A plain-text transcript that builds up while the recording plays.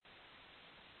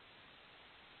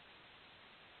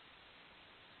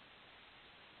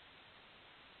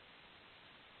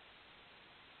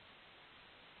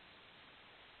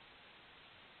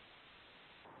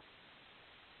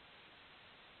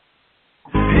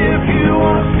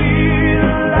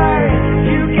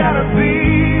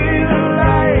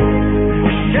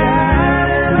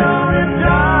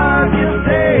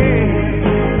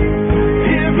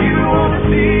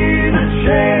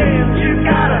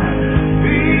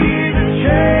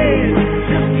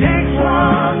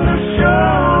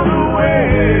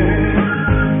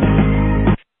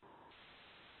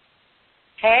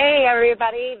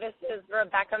everybody. This is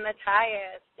Rebecca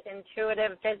Mathias,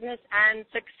 Intuitive Business and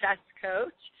Success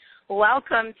Coach.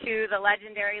 Welcome to the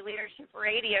Legendary Leadership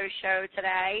Radio Show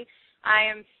today. I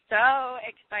am so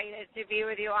excited to be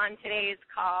with you on today's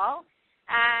call.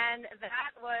 And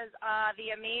that was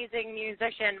the amazing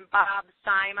musician Bob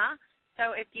Sima.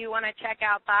 So if you want to check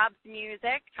out Bob's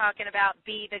music, talking about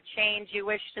be the change you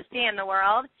wish to see in the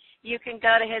world, you can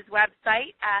go to his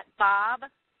website at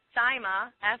bobsima,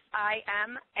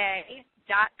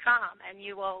 Sima.com, and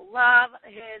you will love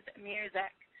his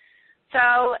music.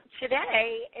 So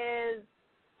today is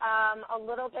a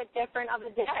little bit different of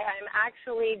a day. I'm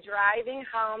actually driving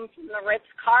home from the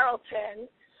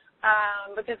Ritz-Carlton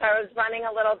because I was running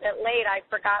a little bit late. I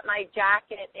forgot my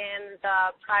jacket in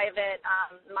the private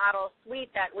model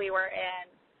suite that we were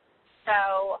in.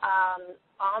 So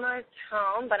almost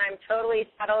home, but I'm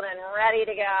totally settled and ready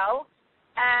to go.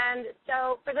 And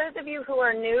so for those of you who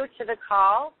are new to the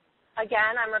call,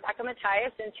 again, I'm Rebecca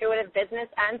Mathias, Intuitive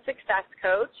Business and Success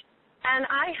Coach, and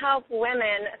I help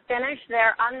women finish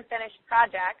their unfinished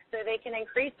projects so they can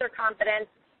increase their confidence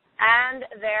and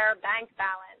their bank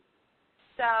balance.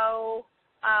 So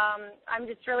I'm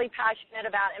just really passionate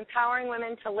about empowering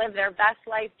women to live their best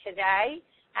life today,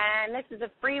 and this is a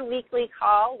free weekly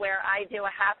call where I do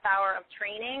a half hour of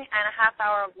training and a half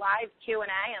hour of live Q&A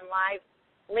and live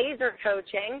laser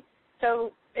coaching.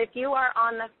 So if you are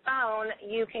on the phone,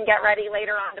 you can get ready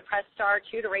later on to press star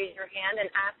 2 to raise your hand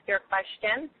and ask your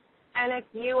question. And if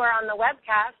you are on the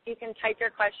webcast, you can type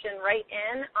your question right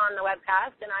in on the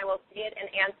webcast, and I will see it and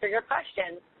answer your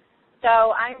question.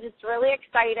 So I'm just really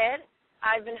excited.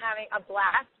 I've been having a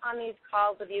blast on these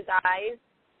calls with you guys,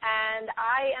 and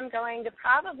I am going to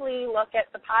probably look at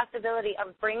the possibility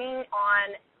of bringing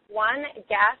on one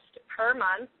guest per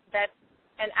month that's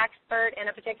an expert in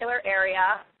a particular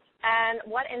area. And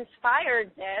what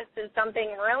inspired this is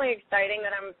something really exciting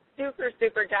that I'm super,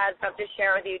 super jazzed up to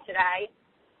share with you today.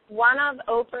 One of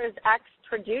Oprah's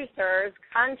ex-producers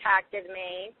contacted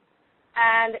me,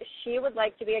 and she would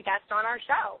like to be a guest on our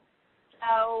show.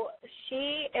 So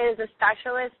she is a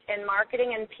specialist in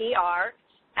marketing and PR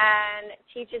and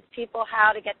teaches people how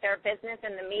to get their business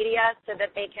in the media so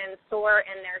that they can soar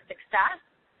in their success.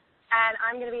 And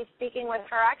I'm going to be speaking with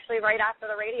her actually right after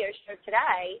the radio show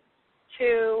today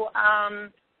to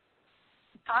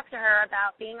talk to her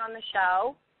about being on the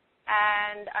show,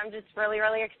 and I'm just really,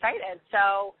 really excited.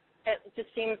 So it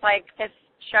just seems like this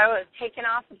show is taking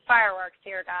off with fireworks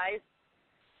here, guys.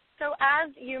 So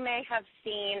as you may have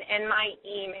seen in my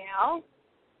email,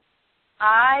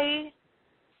 I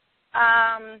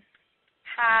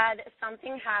had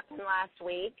something happen last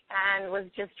week and was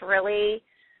just really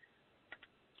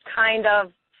kind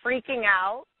of freaking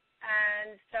out.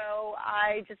 And so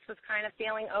I just was kind of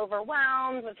feeling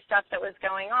overwhelmed with stuff that was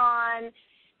going on.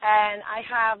 And I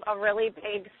have a really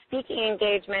big speaking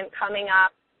engagement coming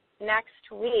up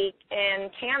next week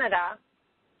in Canada.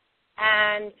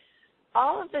 And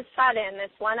all of a sudden,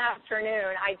 this one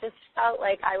afternoon, I just felt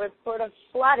like I was sort of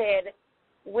flooded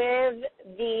with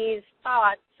these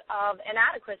thoughts of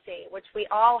inadequacy, which we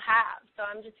all have. So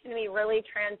I'm just going to be really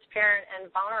transparent and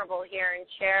vulnerable here and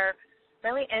share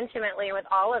really intimately with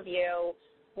all of you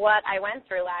what I went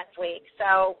through last week.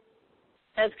 So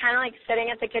I was kind of like sitting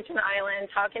at the kitchen island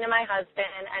talking to my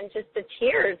husband, and just the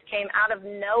tears came out of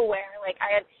nowhere. Like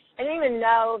I didn't even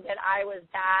know that I was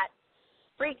that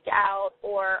freaked out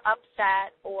or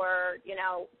upset or,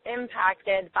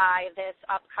 impacted by this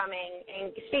upcoming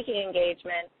speaking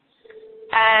engagement.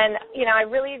 And, I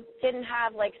really didn't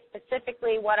have,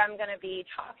 specifically what I'm going to be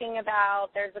talking about.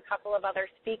 There's a couple of other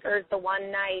speakers. The one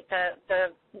night,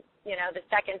 the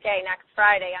second day, next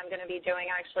Friday, I'm going to be doing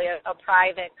actually a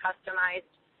private customized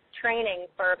training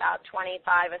for about 25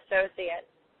 associates.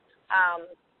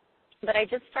 But I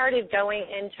just started going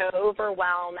into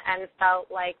overwhelm and felt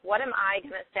like, what am I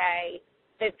going to say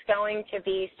that's going to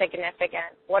be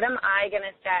significant? What am I going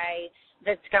to say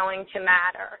that's going to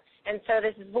matter? And so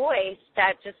this voice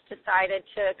that just decided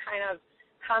to kind of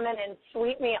come in and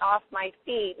sweep me off my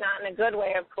feet, not in a good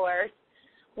way, of course,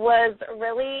 was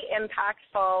really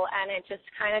impactful, and it just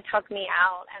kind of took me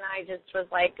out. And I just was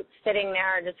sitting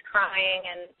there just crying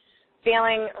and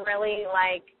feeling really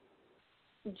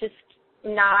just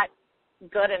not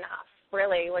good enough,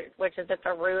 really, which is at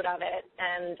the root of it.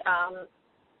 And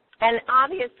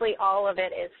obviously all of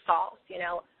it is false.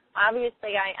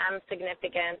 Obviously I am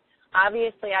significant.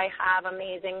 Obviously, I have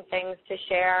amazing things to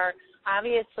share.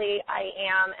 Obviously, I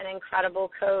am an incredible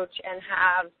coach and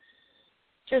have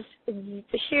just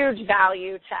huge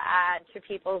value to add to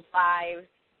people's lives.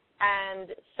 And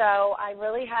so I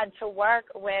really had to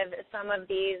work with some of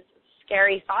these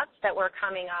scary thoughts that were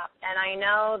coming up. And I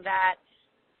know that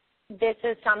this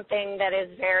is something that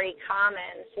is very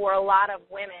common for a lot of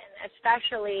women,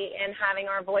 especially in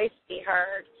having our voice be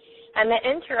heard. And the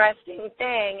interesting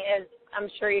thing is,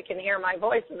 I'm sure you can hear my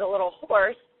voice is a little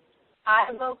hoarse.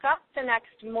 I woke up the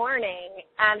next morning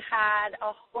and had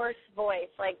a hoarse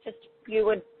voice, like just you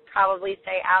would probably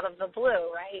say out of the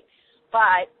blue, right?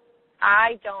 But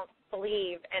I don't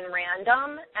believe in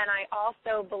random, and I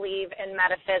also believe in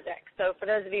metaphysics. So for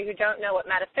those of you who don't know what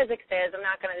metaphysics is, I'm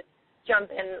not going to jump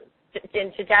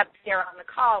into depth here on the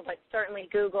call, but certainly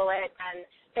Google it. And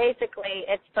basically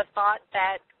it's the thought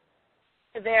that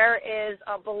there is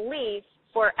a belief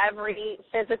for every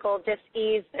physical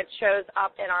dis-ease that shows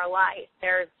up in our life.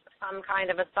 There's some kind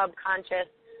of a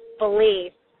subconscious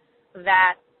belief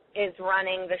that is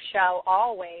running the show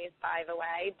always, by the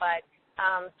way. But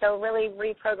so really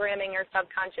reprogramming your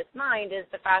subconscious mind is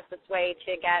the fastest way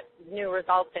to get new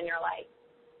results in your life.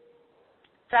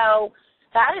 So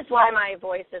that is why my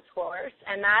voice is hoarse,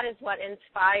 and that is what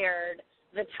inspired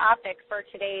the topic for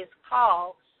today's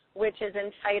call, which is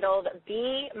entitled,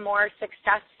 Be More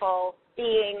Successful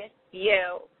Being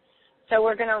You. So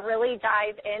we're going to really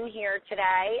dive in here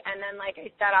today, and then, like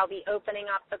I said, I'll be opening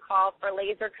up the call for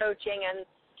laser coaching and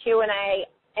Q&A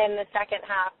in the second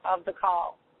half of the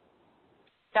call.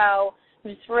 So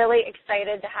I'm just really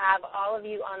excited to have all of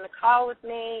you on the call with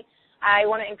me. I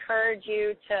want to encourage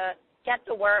you to get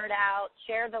the word out,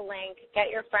 share the link,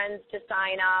 get your friends to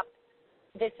sign up.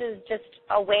 This is just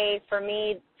a way for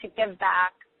me to give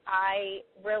back. I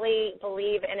really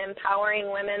believe in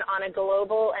empowering women on a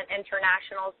global and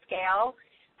international scale,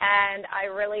 and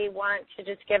I really want to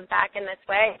just give back in this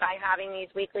way by having these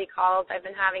weekly calls. I've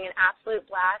been having an absolute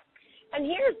blast. And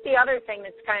here's the other thing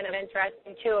that's kind of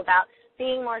interesting, too, about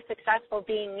being more successful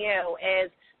being you is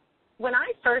when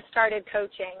I first started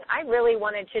coaching, I really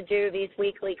wanted to do these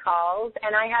weekly calls,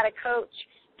 and I had a coach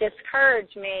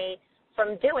discourage me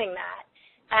from doing that.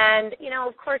 And, you know,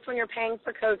 of course, when you're paying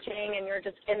for coaching and you're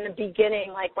just in the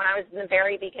beginning, like when I was in the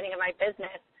very beginning of my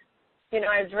business, you know,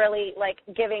 I was really, like,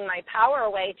 giving my power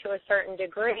away to a certain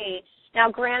degree. Now,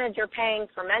 granted, you're paying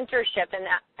for mentorship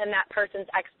and that person's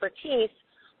expertise,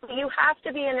 but you have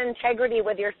to be in integrity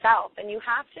with yourself, and you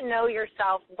have to know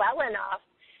yourself well enough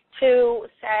to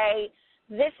say,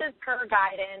 this is her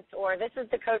guidance or this is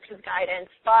the coach's guidance,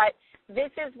 but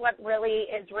this is what really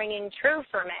is ringing true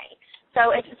for me.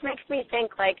 So it just makes me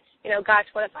think, like, you know, gosh,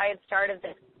 what if I had started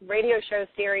this radio show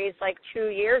series like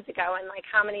 2 years ago, and like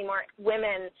how many more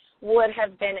women would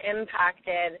have been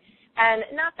impacted? And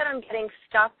not that I'm getting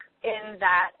stuck in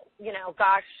that, you know,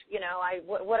 gosh, you know, I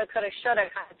woulda, coulda,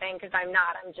 shoulda kind of thing, because I'm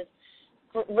not. I'm just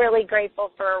really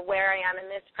grateful for where I am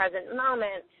in this present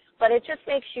moment. But it just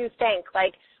makes you think,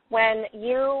 like, when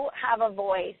you have a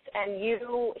voice and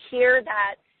you hear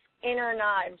that inner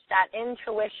nudge, that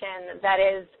intuition that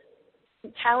is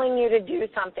telling you to do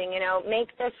something, you know,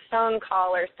 make this phone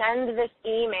call or send this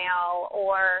email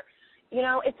or, you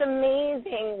know, it's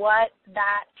amazing what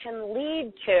that can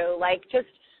lead to, like just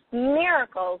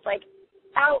miracles, like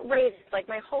outrageous, like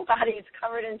my whole body is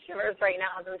covered in shivers right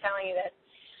now as I'm telling you this,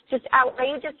 just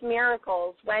outrageous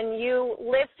miracles when you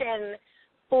listen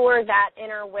for that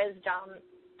inner wisdom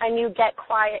and you get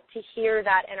quiet to hear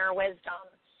that inner wisdom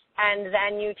and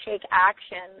then you take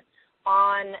action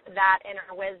on that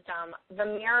inner wisdom. The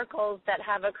miracles that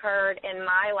have occurred in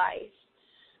my life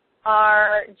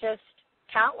are just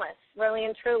countless, really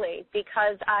and truly,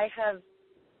 because I have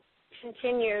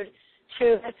continued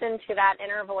to listen to that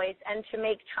inner voice and to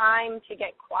make time to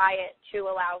get quiet, to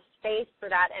allow space for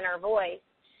that inner voice,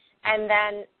 and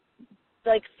then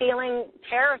like feeling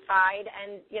terrified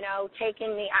and, you know, taking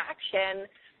the action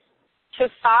to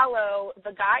follow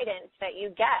the guidance that you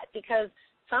get, because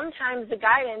sometimes the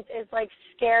guidance is like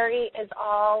scary as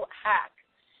all heck.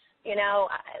 You know,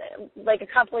 like a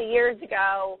couple of years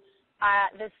ago,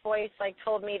 this voice like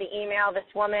told me to email this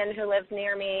woman who lives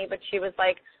near me, but she was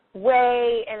like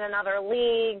way in another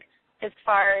league as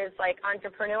far as like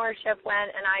entrepreneurship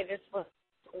went, and I just was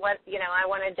I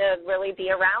wanted to really be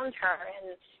around her.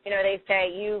 And, you know, they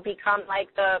say you become like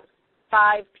the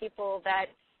 5 people that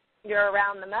you're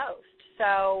around the most.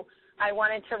 So I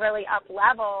wanted to really up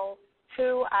level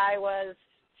who I was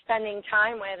spending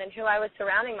time with and who I was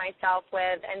surrounding myself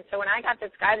with. And so when I got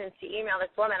this guidance to email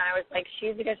this woman, I was like,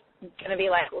 she's just going to be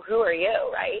like, well, who are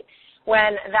you, right?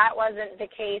 When that wasn't the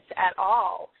case at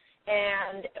all.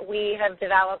 And we have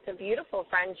developed a beautiful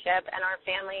friendship, and our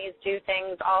families do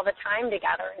things all the time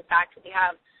together. In fact, we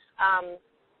have,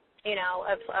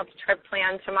 a trip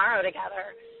planned tomorrow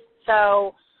together.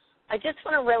 So I just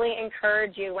want to really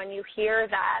encourage you, when you hear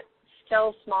that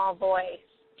still small voice,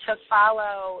 to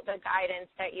follow the guidance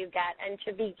that you get and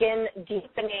to begin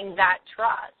deepening that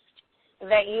trust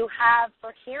that you have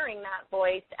for hearing that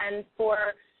voice and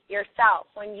for yourself.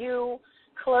 When you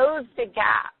close the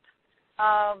gap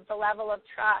of the level of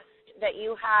trust that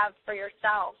you have for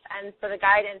yourself and for the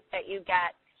guidance that you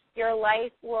get, your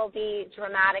life will be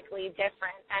dramatically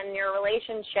different, and your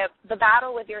relationship, the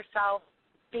battle with yourself,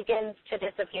 begins to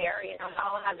disappear. You know, we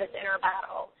all have this inner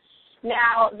battle.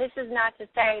 Now, this is not to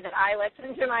say that I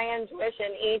listen to my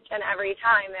intuition each and every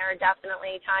time. There are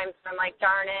definitely times when I'm like,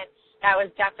 darn it, that was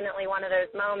definitely one of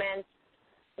those moments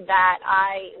that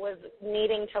I was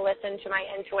needing to listen to my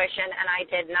intuition, and I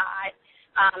did not.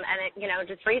 And it, you know,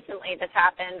 just recently this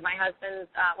happened. My husband's,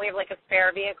 we have like a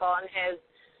spare vehicle in his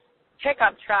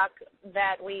pickup truck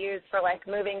that we use for like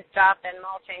moving stuff and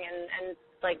mulching and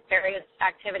like various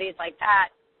activities like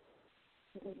that.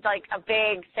 Like a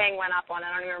big thing went up on it.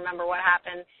 I don't even remember what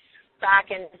happened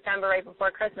back in December, right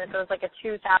before Christmas. It was like a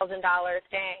 $2,000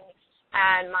 thing,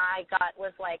 and my gut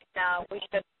was like, no, we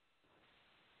should.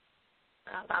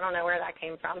 I don't know where that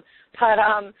came from, but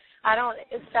I don't.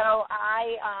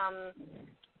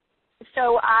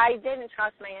 So I didn't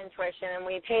trust my intuition, and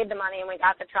we paid the money and we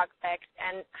got the truck fixed,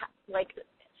 and like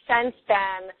since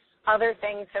then, other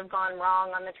things have gone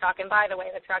wrong on the truck. And by the way,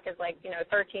 the truck is like,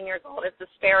 13 years old. It's a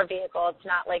spare vehicle. It's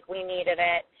not like we needed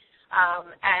it.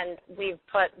 And we've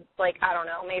put like, I don't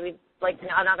know, maybe like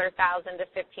another $1,000 to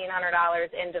 $1,500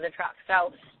 into the truck.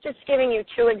 So just giving you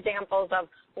two examples of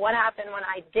what happened when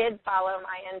I did follow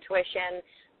my intuition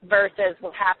versus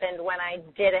what happened when I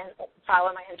didn't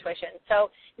follow my intuition. So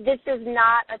this is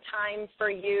not a time for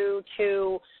you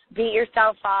to beat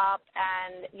yourself up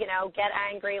and, get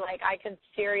angry. Like I could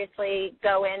seriously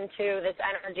go into this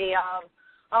energy of,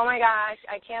 oh my gosh,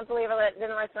 I can't believe I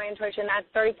didn't listen to my intuition. That's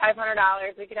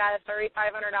 $3,500. We could add $3,500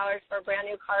 for a brand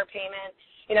new car payment.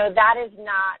 That is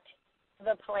not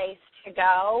the place to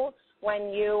go when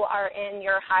you are in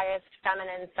your highest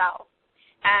feminine self.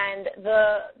 And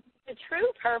the true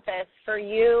purpose for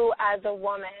you as a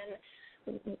woman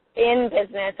in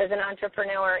business, as an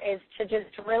entrepreneur, is to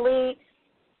just really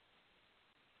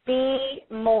be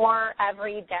more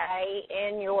every day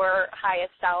in your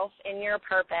highest self, in your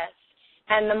purpose.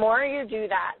 And the more you do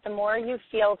that, the more you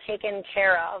feel taken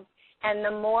care of, and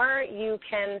the more you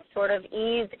can sort of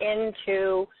ease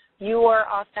into your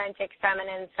authentic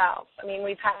feminine self. I mean,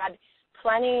 we've had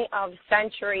plenty of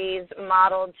centuries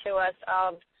modeled to us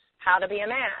of how to be a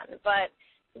man, but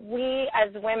we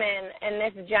as women in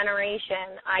this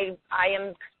generation, I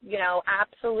am,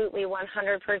 absolutely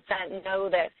 100% know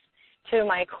this to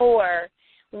my core,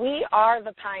 we are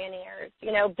the pioneers.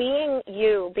 Being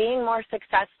you, being more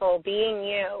successful, being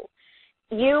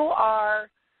you are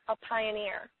a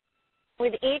pioneer.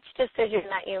 With each decision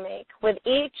that you make, with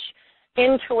each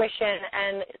intuition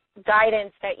and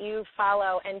guidance that you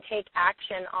follow and take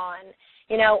action on,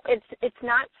 it's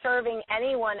not serving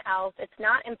anyone else, it's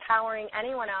not empowering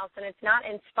anyone else, and it's not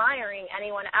inspiring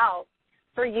anyone else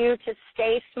for you to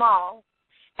stay small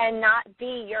and not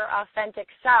be your authentic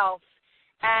self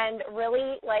and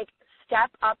really,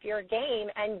 step up your game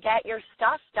and get your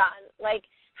stuff done. Like,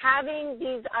 having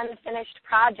these unfinished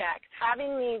projects,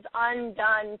 having these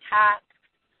undone tasks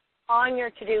on your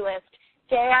to-do list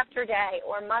day after day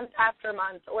or month after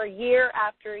month or year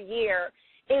after year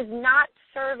is not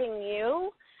serving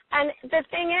you. And the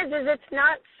thing is it's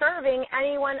not serving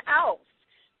anyone else.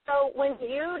 So when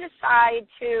you decide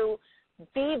to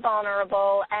be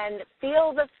vulnerable and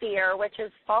feel the fear, which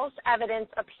is false evidence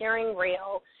appearing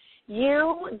real,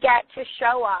 you get to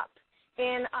show up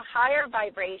in a higher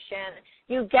vibration.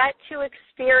 You get to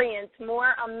experience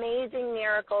more amazing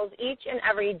miracles each and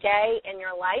every day in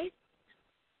your life.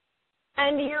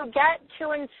 And you get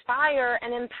to inspire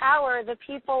and empower the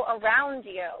people around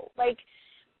you.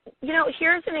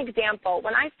 Here's an example.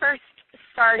 When I first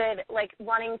started,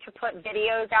 wanting to put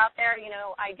videos out there,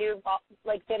 I do,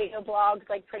 video blogs,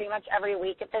 pretty much every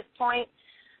week at this point.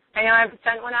 I know I've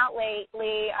sent one out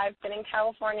lately. I've been in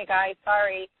California, guys.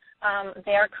 Sorry.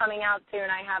 They're coming out soon.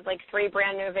 I have, 3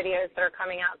 brand new videos that are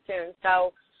coming out soon.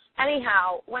 So,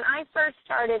 anyhow, when I first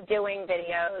started doing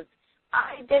videos,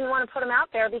 I didn't want to put them out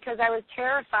there because I was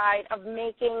terrified of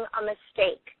making a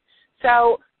mistake.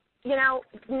 So,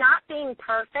 not being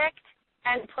perfect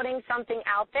and putting something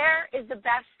out there is the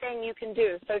best thing you can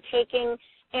do. So taking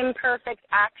imperfect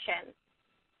action,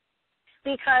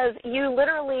 because you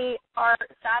literally are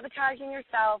sabotaging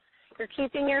yourself. You're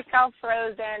keeping yourself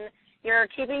frozen. You're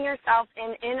keeping yourself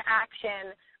in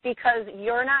inaction because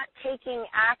you're not taking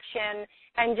action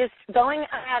and just going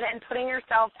ahead and putting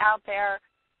yourself out there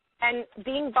and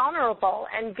being vulnerable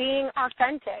and being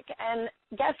authentic. And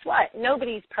guess what?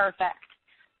 Nobody's perfect.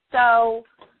 So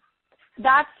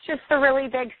that's just the really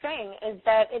big thing, is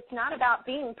that it's not about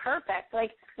being perfect.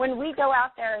 Like, when we go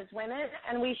out there as women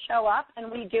and we show up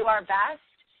and we do our best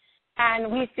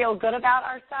and we feel good about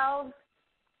ourselves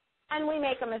and we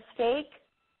make a mistake,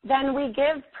 then we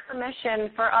give permission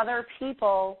for other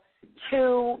people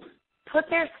to put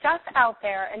their stuff out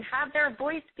there and have their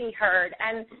voice be heard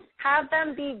and have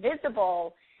them be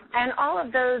visible and all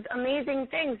of those amazing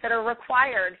things that are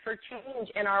required for change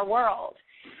in our world.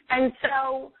 And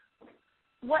so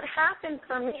what happened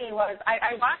for me was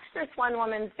I watched this one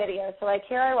woman's video. So, like,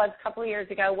 here I was a couple of years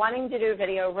ago wanting to do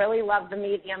video, really loved the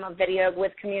medium of video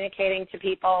with communicating to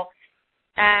people.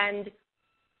 And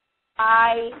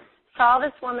I saw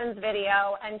this woman's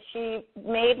video, and she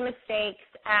made mistakes,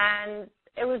 and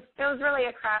it was really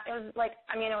it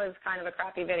was kind of a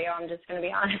crappy video. I'm just going to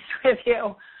be honest with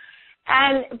you.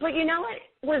 But you know what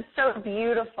was so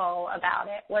beautiful about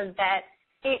it was that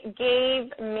it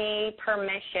gave me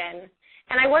permission.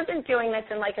 And I wasn't doing this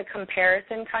in like a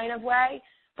comparison kind of way,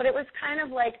 but it was kind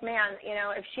of like, man, you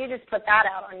know, if she just put that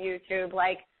out on YouTube,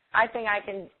 like, I think I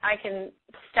can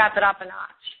step it up a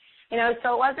notch. You know,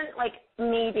 so it wasn't like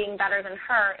me being better than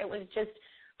her. It was just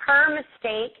her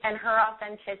mistake and her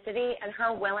authenticity and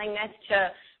her willingness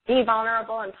to be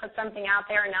vulnerable and put something out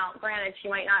there. Now, granted, she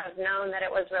might not have known that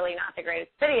it was really not the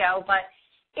greatest video, but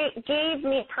it gave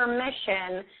me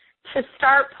permission to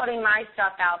start putting my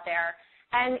stuff out there.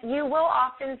 And you will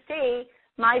often see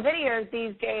my videos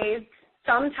these days,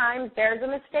 sometimes there's a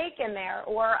mistake in there,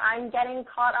 or I'm getting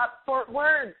caught up for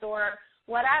words or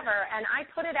whatever. And I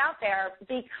put it out there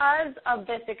because of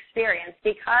this experience,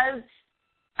 because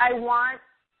I want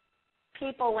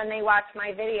people, when they watch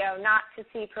my video, not to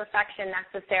see perfection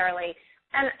necessarily.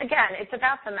 And again, it's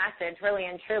about the message, really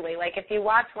and truly. Like, if you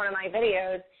watch one of my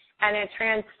videos and it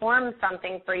transforms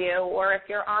something for you, or if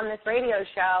you're on this radio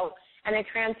show and it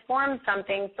transforms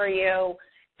something for you,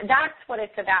 that's what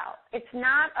it's about. It's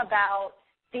not about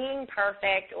being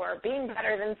perfect or being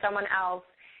better than someone else.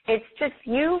 It's just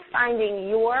you finding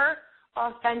your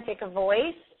authentic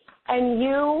voice and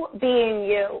you being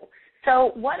you.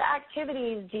 So what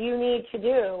activities do you need to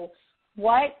do?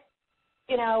 What,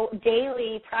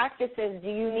 daily practices do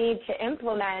you need to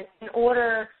implement in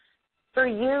order for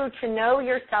you to know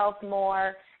yourself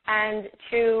more and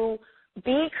to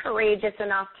be courageous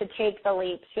enough to take the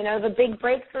leaps? The big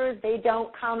breakthroughs, they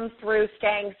don't come through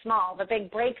staying small. The big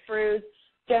breakthroughs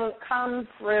don't come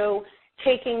through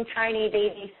taking tiny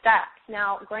baby steps.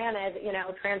 Now, granted,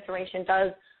 transformation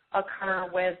does occur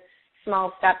with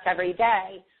small steps every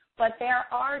day, but there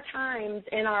are times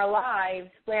in our lives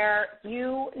where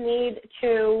you need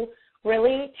to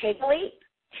really take a leap.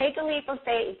 Take a leap of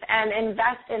faith and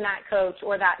invest in that coach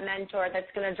or that mentor that's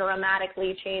going to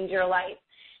dramatically change your life.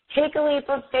 Take a leap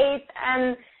of faith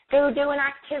and go do an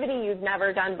activity you've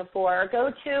never done before.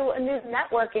 Go to a new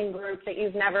networking group that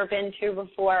you've never been to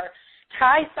before.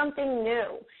 Try something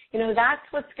new. That's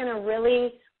what's going to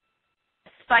really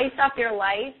spice up your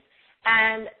life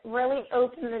and really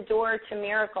open the door to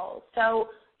miracles. So,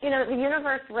 the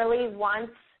universe really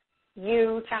wants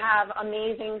you to have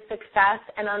amazing success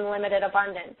and unlimited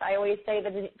abundance. I always say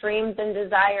the dreams and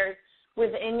desires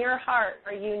within your heart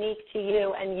are unique to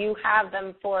you, and you have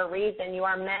them for a reason. You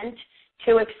are meant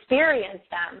to experience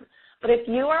them. But if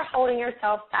you are holding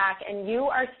yourself back and you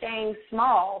are staying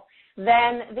small,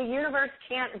 then the universe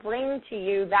can't bring to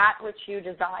you that which you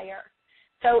desire.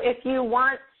 So if you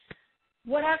want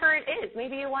whatever it is,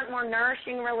 maybe you want more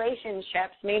nourishing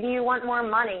relationships, maybe you want more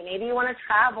money, maybe you want to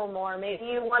travel more, maybe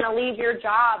you want to leave your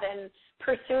job and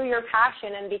pursue your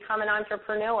passion and become an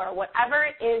entrepreneur. Whatever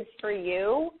it is for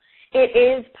you, it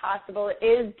is possible, it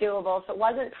is doable. If it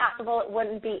wasn't possible, it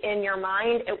wouldn't be in your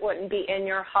mind, it wouldn't be in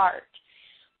your heart.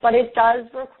 But it does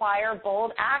require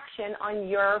bold action on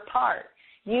your part.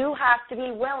 You have to be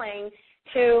willing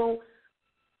to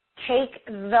take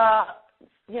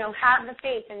have the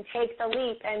faith and take the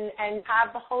leap and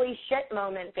have the holy shit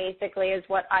moment, basically, is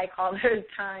what I call those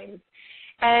times.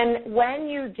 And when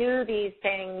you do these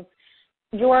things,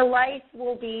 your life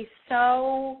will be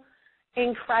so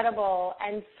incredible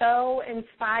and so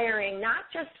inspiring, not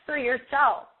just for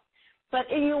yourself, but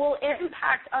you will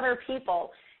impact other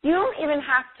people. You don't even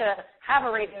have to have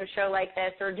a radio show like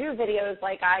this or do videos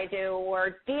like I do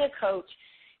or be a coach.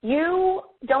 You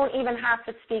don't even have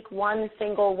to speak one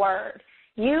single word.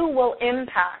 You will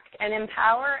impact and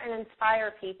empower and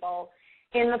inspire people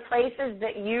in the places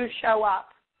that you show up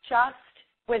just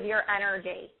with your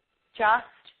energy, just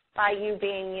by you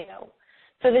being you.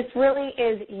 So this really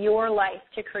is your life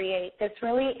to create. This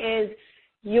really is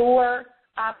your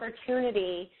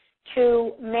opportunity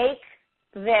to make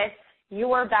this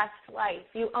your best life.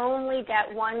 You only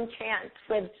get one chance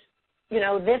with,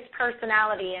 this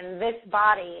personality and this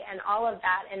body and all of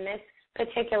that in this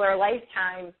particular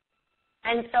lifetime.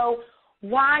 And so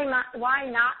why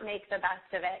not make the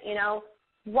best of it?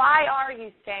 Why are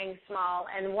you staying small,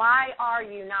 and why are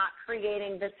you not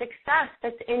creating the success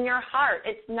that's in your heart?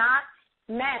 It's not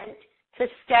meant to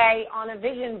stay on a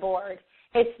vision board.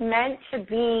 It's meant to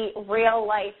be real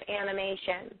life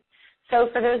animation. So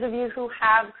for those of you who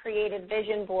have created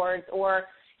vision boards, or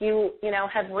you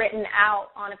have written out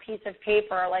on a piece of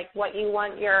paper like what you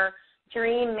want your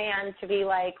dream man to be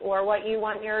like, or what you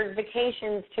want your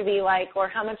vacations to be like, or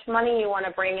how much money you want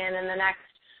to bring in the next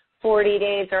 40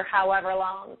 days or however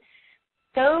long,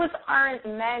 those aren't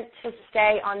meant to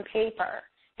stay on paper.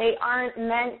 They aren't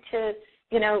meant to,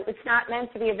 it's not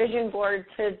meant to be a vision board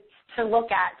to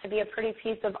look at, to be a pretty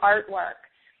piece of artwork.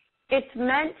 It's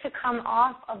meant to come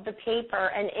off of the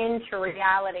paper and into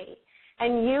reality.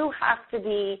 And you have to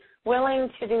be willing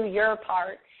to do your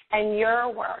part and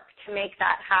your work to make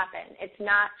that happen. It's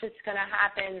not just going to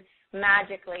happen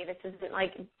magically. This isn't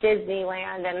like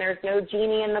Disneyland and there's no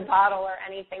genie in the bottle or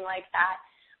anything like that.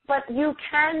 But you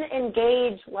can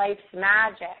engage life's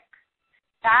magic.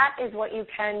 That is what you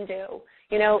can do.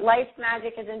 Life's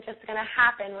magic isn't just going to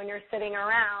happen when you're sitting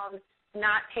around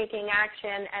not taking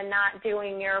action and not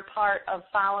doing your part of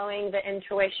following the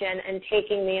intuition and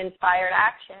taking the inspired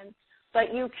action.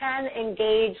 But you can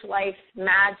engage life's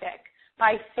magic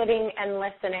by sitting and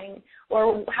listening,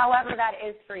 or however that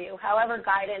is for you, however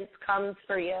guidance comes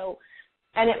for you.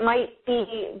 And it might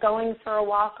be going for a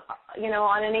walk,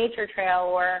 on a nature trail,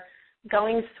 or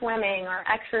going swimming, or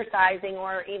exercising,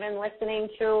 or even listening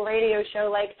to a radio show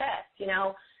like this,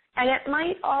 And it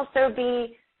might also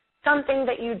be something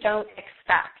that you don't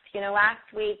expect.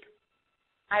 Last week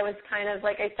I was kind of,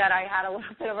 like I said, I had a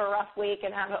little bit of a rough week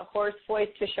and have a hoarse voice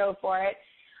to show for it.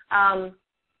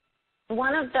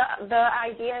 One of the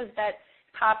ideas that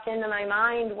popped into my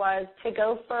mind was to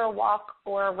go for a walk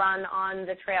or a run on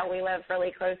the trail. We live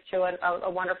really close to a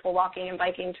wonderful walking and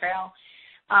biking trail.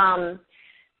 And,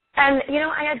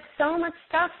 I had so much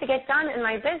stuff to get done in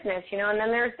my business, and then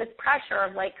there's this pressure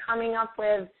of, coming up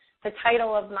with the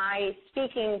title of my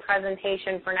speaking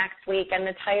presentation for next week and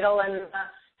the title and the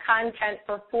content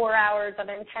for 4 hours of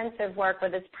intensive work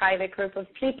with this private group of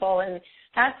people and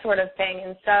that sort of thing.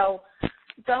 And so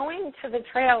going to the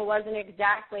trail wasn't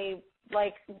exactly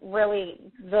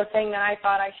really the thing that I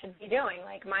thought I should be doing.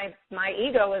 My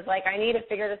ego was like, I need to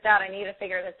figure this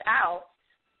out.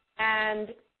 And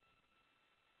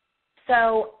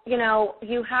so,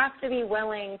 you have to be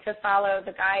willing to follow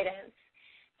the guidance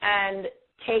and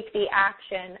take the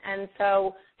action. And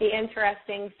so the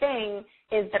interesting thing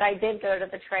is that I did go to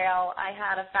the trail. I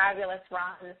had a fabulous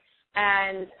run,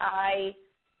 and I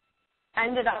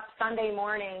ended up Sunday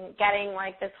morning getting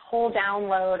this whole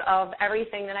download of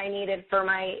everything that I needed for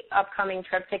my upcoming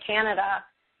trip to Canada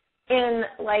in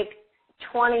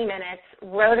 20 minutes,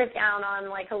 wrote it down on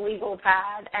a legal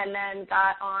pad, and then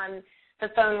got on the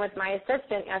phone with my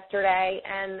assistant yesterday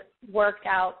and worked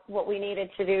out what we needed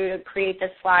to do to create the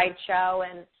slideshow,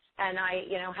 and I,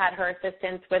 had her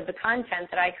assistance with the content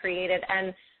that I created.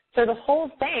 And so the whole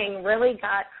thing really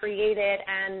got created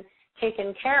and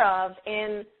taken care of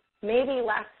in maybe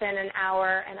less than an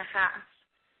hour and a half.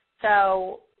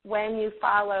 So when you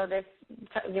follow this,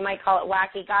 you might call it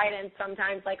wacky guidance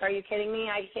sometimes, are you kidding me?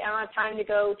 I don't have time to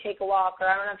go take a walk, or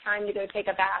I don't have time to go take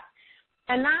a bath.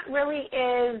 And that really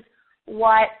is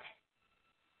what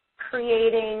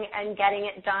creating and getting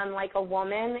it done like a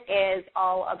woman is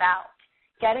all about.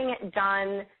 Getting it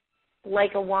done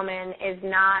like a woman is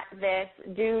not this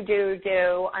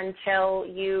do until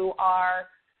you are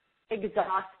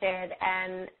exhausted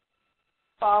and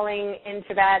falling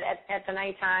into bed at the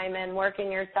nighttime and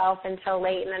working yourself until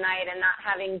late in the night and not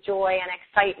having joy and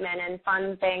excitement and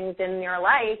fun things in your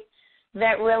life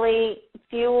that really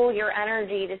fuel your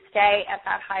energy to stay at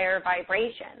that higher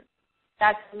vibration.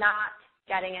 That's not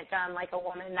getting it done like a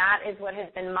woman. That is what has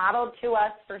been modeled to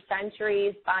us for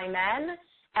centuries by men,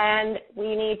 and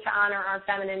we need to honor our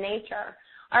feminine nature.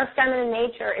 Our feminine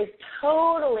nature is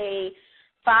totally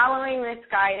following this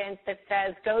guidance that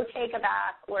says go take a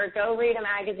bath, or go read a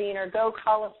magazine, or go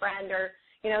call a friend, or,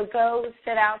 go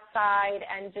sit outside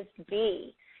and just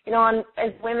be.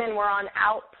 As women, we're on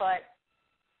output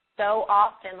so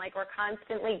often, we're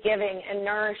constantly giving and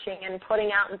nourishing and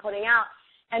putting out.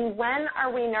 And when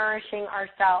are we nourishing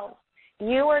ourselves?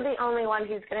 You are the only one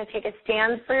who's going to take a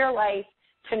stand for your life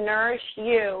to nourish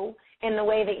you in the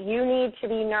way that you need to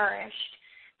be nourished.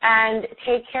 and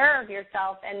take care of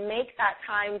yourself and make that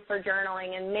time for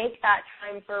journaling and make that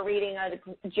time for reading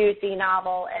a juicy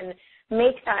novel and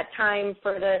make that time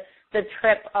for the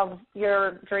trip of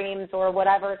your dreams or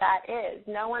whatever that is.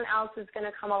 No one else is going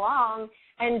to come along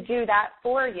and do that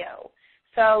for you.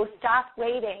 So stop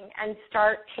waiting and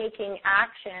start taking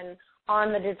action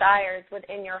on the desires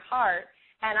within your heart,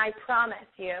 and I promise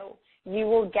you, you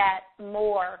will get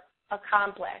more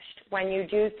accomplished when you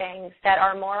do things that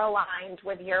are more aligned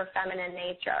with your feminine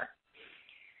nature.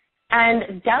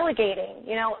 And delegating,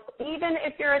 even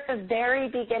if you're at the very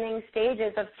beginning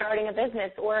stages of starting a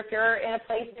business, or if you're in a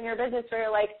place in your business where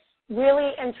you're like,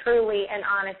 really and truly and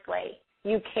honestly,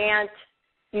 you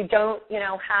don't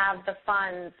have the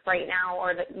funds right now,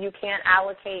 or that you can't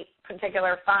allocate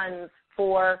particular funds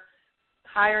for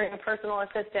hiring a personal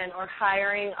assistant or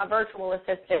hiring a virtual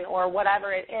assistant or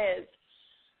whatever it is.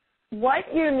 What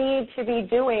you need to be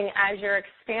doing as you're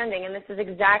expanding, and this is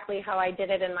exactly how I did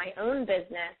it in my own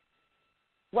business,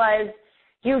 was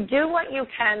you do what you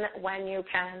can when you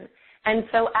can. And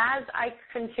so as I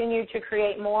continue to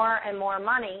create more and more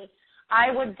money,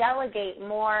 I would delegate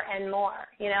more and more.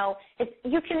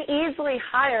 You can easily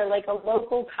hire like a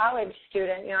local college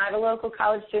student. I have a local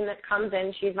college student that comes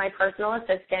in. She's my personal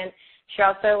assistant. She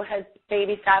also has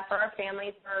babysat for our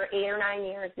family for 8 or 9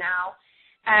 years now.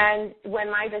 And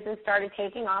when my business started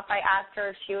taking off, I asked her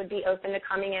if she would be open to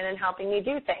coming in and helping me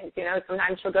do things.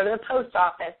 Sometimes she'll go to the post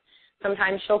office.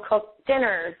 Sometimes she'll cook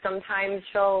dinners. Sometimes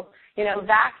she'll,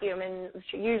 vacuum. And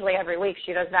usually every week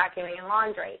she does vacuuming and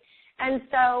laundry. And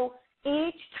so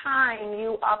each time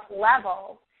you up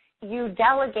level, you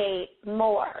delegate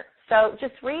more. So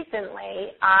just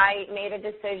recently, I made a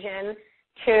decision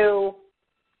to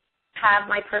have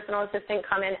my personal assistant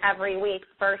come in every week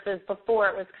versus before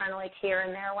it was kind of like here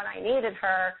and there when I needed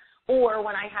her or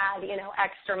when I had,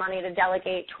 extra money to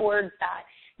delegate towards that.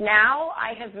 Now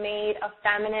I have made a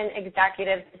feminine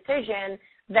executive decision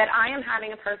that I am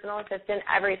having a personal assistant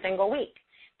every single week,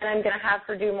 and I'm going to have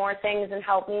her do more things and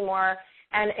help me more,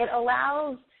 and it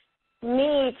allows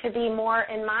me to be more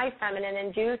in my feminine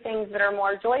and do things that are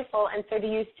more joyful. And so do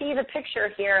you see the picture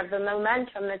here of the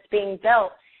momentum that's being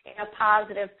built in a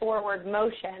positive forward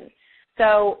motion?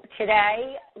 So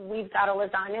today we've got a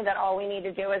lasagna that all we need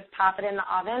to do is pop it in the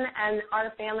oven, and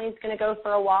our family's going to go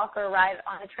for a walk or ride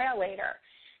on a trail later.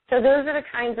 So those are the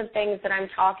kinds of things that I'm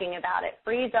talking about. It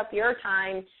frees up your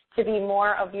time to be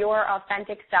more of your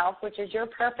authentic self, which is your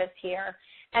purpose here.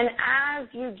 And as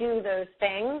you do those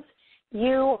things,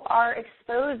 you are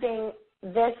exposing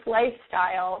this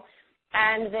lifestyle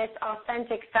and this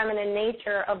authentic feminine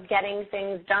nature of getting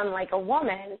things done like a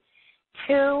woman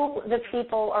to the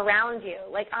people around you.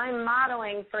 Like, I'm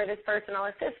modeling for this personal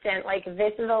assistant, like,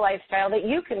 this is a lifestyle that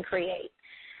you can create.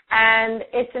 And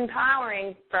it's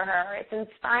empowering for her. It's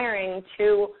inspiring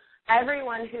to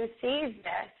everyone who sees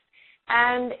this.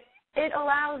 And it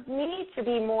allows me to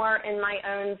be more in my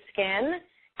own skin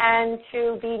and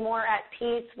to be more at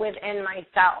peace within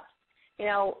myself.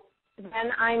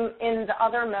 Then I'm in the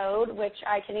other mode, which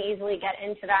I can easily get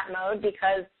into that mode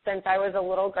because since I was a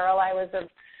little girl, I was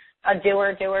a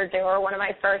doer. One of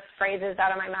my first phrases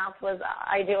out of my mouth was,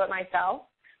 I do it myself,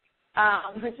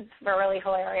 which is really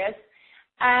hilarious.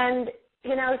 And,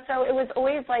 so it was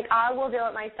always like, I will do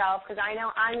it myself because I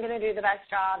know I'm going to do the best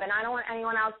job, and I don't want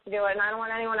anyone else to do it, and I don't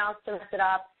want anyone else to mess it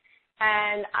up.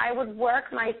 And I would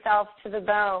work myself to the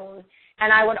bone,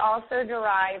 and I would also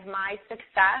derive my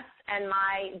success and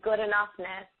my good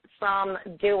enoughness from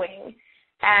doing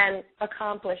and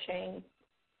accomplishing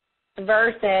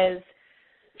versus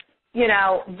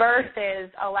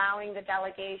allowing the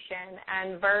delegation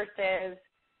and versus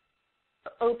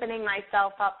opening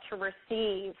myself up to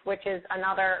receive, which is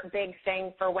another big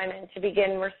thing for women, to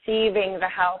begin receiving the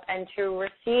help and to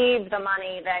receive the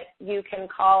money that you can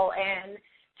call in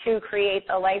to create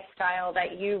the lifestyle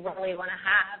that you really want to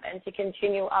have and to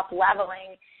continue up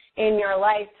leveling in your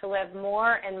life to live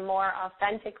more and more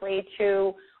authentically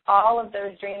to all of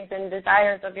those dreams and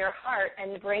desires of your heart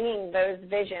and bringing those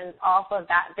visions off of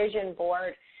that vision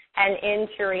board and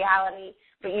into reality.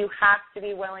 But you have to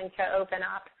be willing to open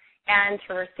up and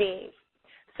to receive.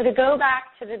 So to go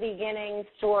back to the beginning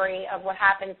story of what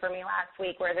happened for me last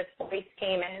week where this voice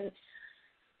came in,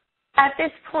 at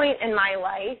this point in my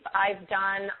life, I've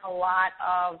done a lot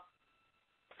of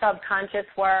subconscious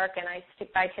work, and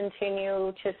I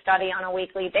continue to study on a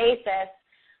weekly basis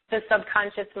the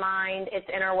subconscious mind, its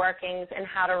inner workings, and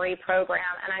how to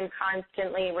reprogram. And I'm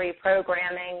constantly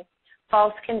reprogramming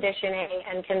false conditioning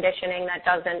and conditioning that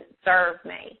doesn't serve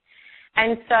me.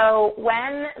 And so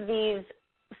when these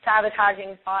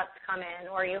sabotaging thoughts come in,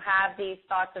 or you have these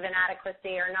thoughts of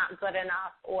inadequacy or not good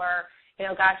enough, or,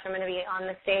 gosh, I'm going to be on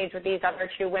the stage with these other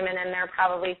two women and they're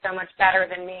probably so much better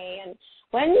than me. And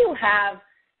when you have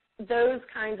those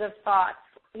kinds of thoughts,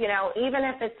 even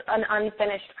if it's an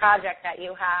unfinished project that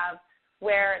you have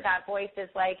where that voice is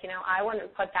like, I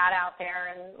wouldn't put that out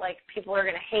there and, like, people are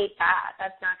going to hate that.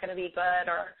 That's not going to be good.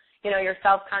 Or, you're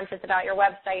self-conscious about your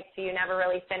website, so you never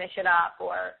really finish it up.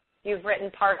 Or you've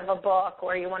written part of a book,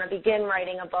 or you want to begin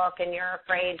writing a book and you're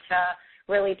afraid to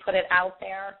really put it out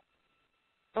there.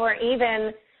 Or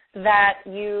even that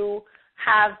you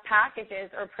have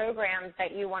packages or programs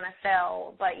that you want to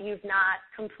fill, but you've not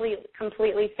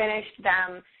completely finished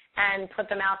them and put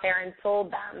them out there and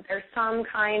sold them. There's some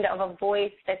kind of a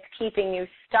voice that's keeping you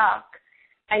stuck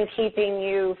and keeping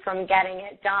you from getting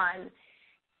it done.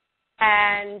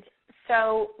 And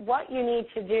so what you need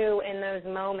to do in those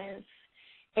moments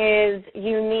is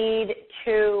you need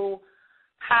to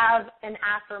have an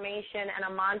affirmation and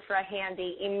a mantra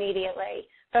handy immediately.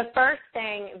 The first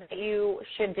thing that you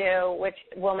should do, which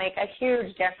will make a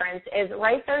huge difference, is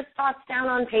write those thoughts down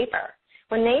on paper.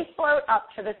 When they float up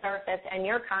to the surface and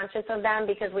you're conscious of them,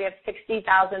 because we have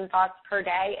 60,000 thoughts per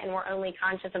day and we're only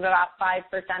conscious of about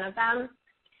 5% of them,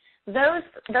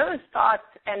 those thoughts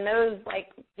and those,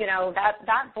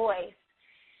 that voice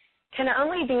can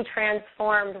only be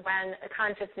transformed when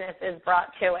consciousness is brought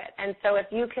to it. And so if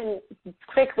you can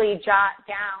quickly jot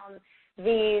down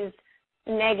these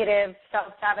negative,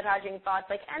 self-sabotaging thoughts,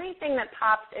 like anything that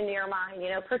pops into your mind,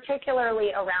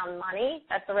 particularly around money.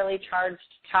 That's a really charged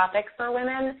topic for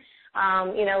women.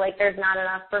 Like there's not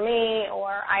enough for me,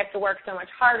 or I have to work so much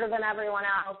harder than everyone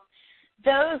else.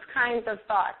 Those kinds of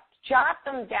thoughts, jot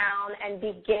them down and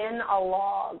begin a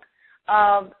log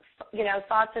of,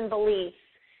 thoughts and beliefs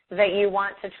that you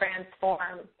want to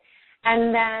transform.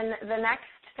 And then the next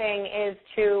thing is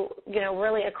to,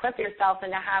 really equip yourself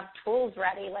and to have tools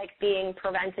ready, like being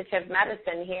preventative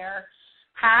medicine here,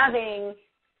 having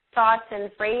thoughts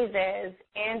and phrases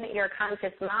in your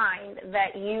conscious mind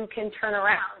that you can turn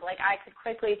around. Like I could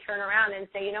quickly turn around and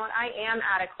say, I am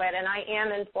adequate and I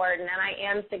am important and I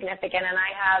am significant and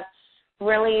I have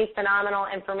really phenomenal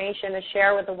information to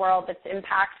share with the world that's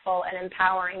impactful and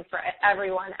empowering for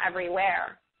everyone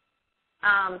everywhere.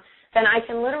 Then I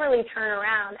can literally turn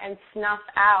around and snuff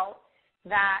out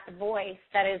that voice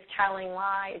that is telling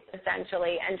lies,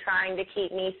 essentially, and trying to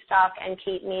keep me stuck and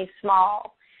keep me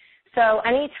small. So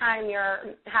anytime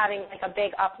you're having like a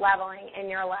big up-leveling in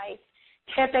your life,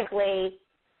 typically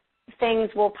things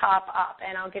will pop up,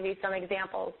 and I'll give you some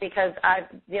examples because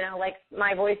like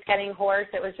my voice getting hoarse,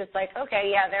 it was just like,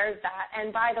 okay, yeah, there's that.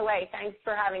 And by the way, thanks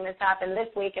for having this happen this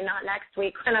week and not next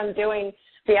week when I'm doing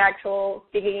the actual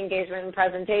speaking engagement and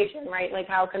presentation, right? Like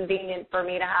how convenient for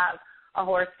me to have a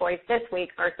hoarse voice this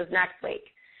week versus next week.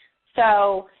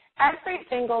 So every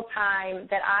single time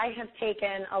that I have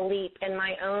taken a leap in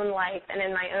my own life and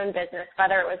in my own business,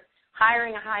 whether it was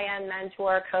hiring a high-end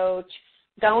mentor, coach,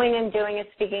 going and doing a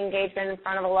speaking engagement in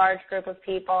front of a large group of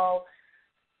people,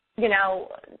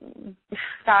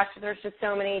 gosh, there's just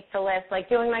so many to list, like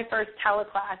doing my first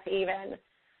teleclass even,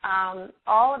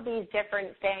 all of these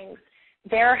different things.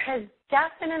 There has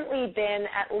definitely been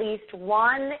at least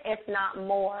one, if not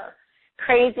more,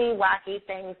 crazy, wacky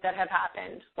things that have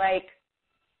happened. Like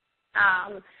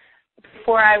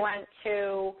before I went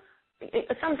to,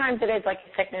 sometimes it is like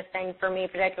a sickness thing for me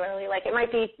particularly. Like it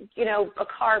might be, a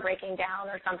car breaking down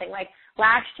or something. Like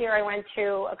last year I went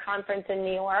to a conference in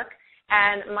New York,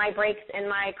 and my brakes in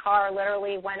my car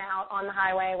literally went out on the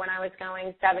highway when I was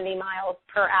going 70 miles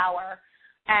per hour.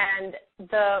 And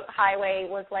the highway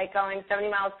was like going 70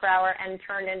 miles per hour and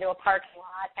turned into a parking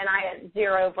lot, and I had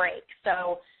zero brakes.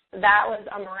 So that was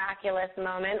a miraculous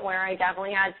moment where I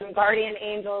definitely had some guardian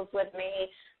angels with me.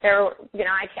 There,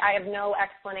 I have no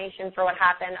explanation for what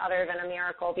happened other than a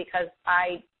miracle because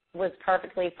I was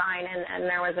perfectly fine and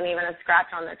there wasn't even a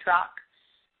scratch on the truck.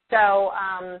 So,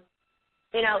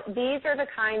 these are the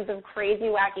kinds of crazy,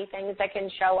 wacky things that can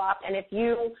show up. And if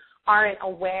you aren't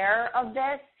aware of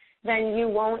this, then you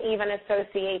won't even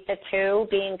associate the two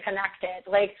being connected.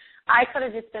 Like, I could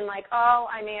have just been like, oh,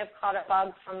 I may have caught a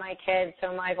bug from my kid,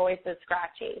 so my voice is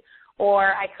scratchy.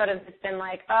 Or I could have just been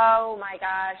like, oh, my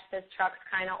gosh, this truck's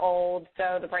kind of old,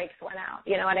 so the brakes went out.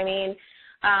 You know what I mean?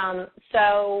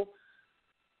 So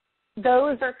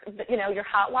those are, your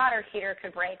hot water heater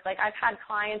could break. Like, I've had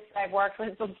clients that I've worked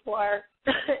with before,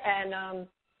 and,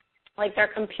 their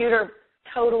computer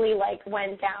totally,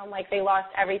 went down. Like, they lost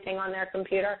everything on their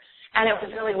computer. And it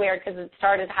was really weird because it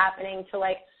started happening to,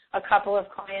 a couple of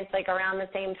clients, around the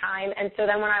same time. And so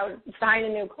then when I would sign a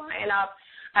new client up,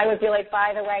 I would be like,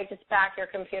 by the way, just back your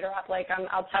computer up. Like,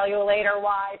 I'll tell you later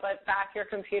why, but back your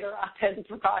computer up as a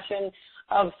precaution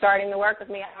of starting to work with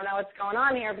me. I don't know what's going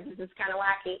on here, but this is kind of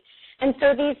wacky. And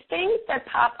so these things that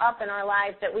pop up in our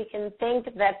lives that we can think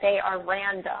that they are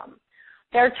random,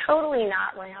 they're totally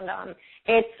not random.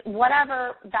 It's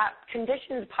whatever that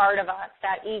conditioned part of us,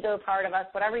 that ego part of us,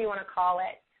 whatever you want to call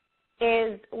it,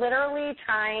 is literally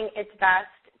trying its best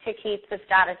to keep the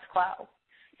status quo.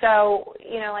 So,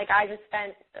 like I just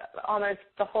spent almost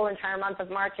the whole entire month of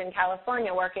March in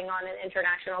California working on an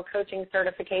international coaching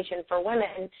certification for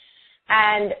women.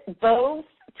 And both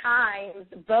times,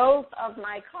 both of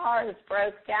my cars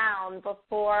broke down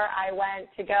before I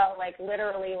went to go, like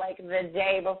literally like the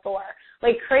day before.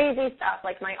 Like crazy stuff.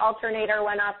 Like my alternator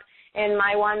went up in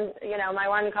my one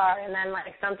car, and then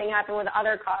like something happened with the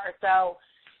other car. So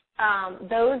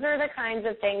those are the kinds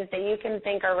of things that you can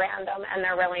think are random, and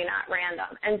they're really not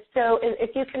random. And so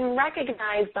if you can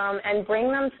recognize them and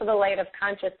bring them to the light of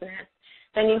consciousness,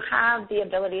 then you have the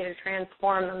ability to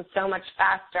transform them so much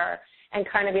faster and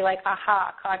kind of be like,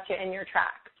 aha, caught you in your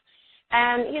tracks.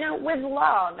 And, with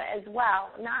love as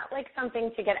well, not like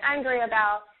something to get angry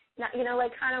about, not,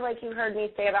 like kind of like you heard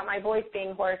me say about my voice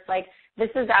being hoarse, like this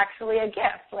is actually a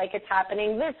gift, like it's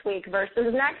happening this week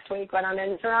versus next week when I'm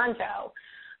in Toronto.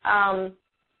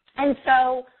 And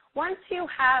so once you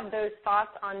have those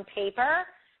thoughts on paper,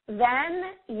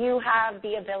 then you have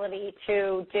the ability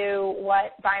to do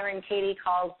what Byron Katie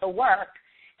calls the work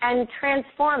and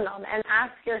transform them and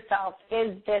ask yourself,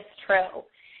 is this true?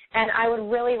 And I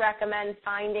would really recommend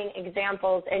finding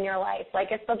examples in your life.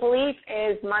 Like if the belief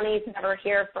is money's never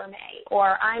here for me,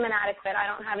 or I'm inadequate, I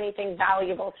don't have anything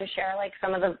valuable to share, like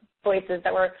some of the voices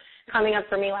that were coming up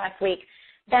for me last week,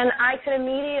 then I could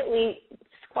immediately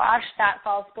squash that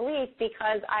false belief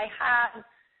because I have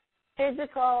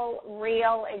physical,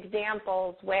 real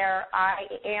examples where I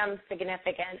am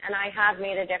significant and I have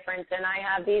made a difference, and I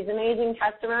have these amazing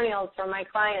testimonials from my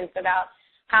clients about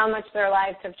how much their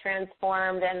lives have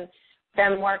transformed and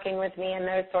them working with me and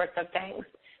those sorts of things.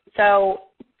 So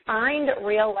find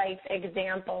real life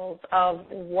examples of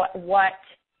what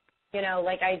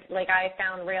like I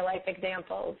found real life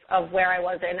examples of where I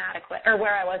was inadequate, or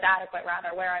where I was adequate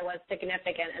rather, where I was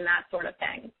significant and that sort of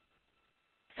thing.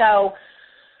 So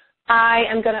I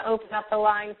am going to open up the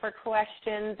line for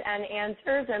questions and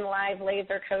answers and live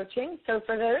laser coaching. So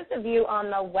for those of you on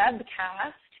the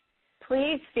webcast,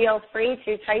 please feel free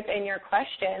to type in your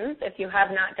questions if you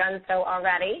have not done so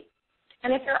already.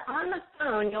 And if you're on the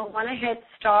phone, you'll want to hit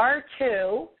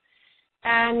 *2,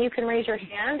 and you can raise your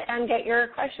hand and get your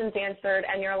questions answered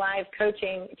and your live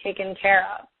coaching taken care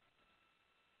of.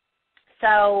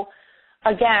 So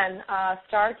again,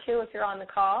 *2 if you're on the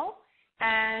call.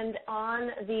 And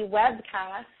on the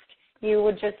webcast, you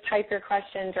would just type your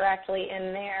question directly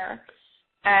in there.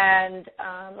 And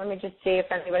let me just see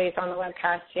if anybody's on the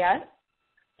webcast yet.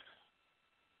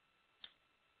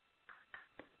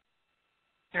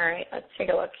 All right, let's take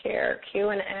a look here.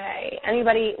 Q&A.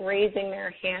 Anybody raising their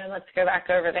hand? Let's go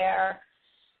back over there.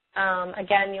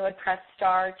 Again, you would press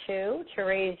 *2 to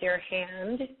raise your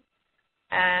hand.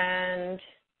 And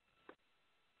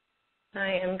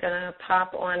I am going to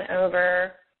pop on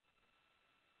over.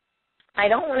 I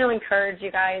don't want to encourage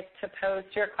you guys to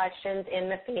post your questions in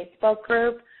the Facebook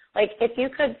group. Like, if you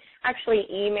could actually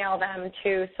email them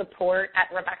to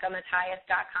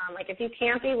support@RebeccaMathias.com. Like, if you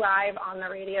can't be live on the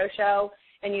radio show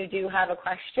and you do have a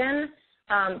question,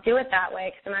 do it that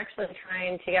way, because I'm actually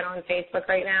trying to get on Facebook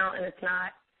right now, and it's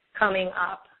not coming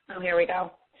up. Oh, here we go.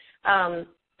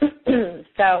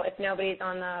 So if nobody's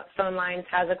on the phone lines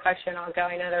has a question, I'll go.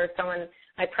 I know there was someone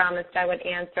I promised I would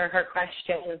answer her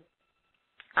question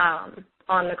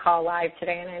on the call live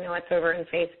today, and I know it's over in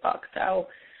Facebook. So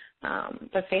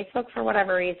but Facebook, for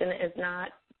whatever reason, is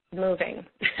not moving.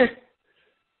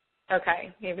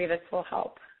 Okay, maybe this will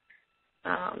help.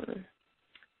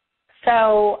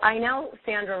 So I know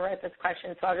Sandra wrote this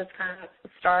question, so I'll just kind of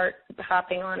start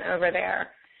hopping on over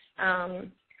there.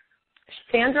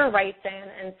 Sandra writes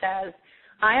in and says,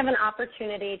 I have an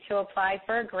opportunity to apply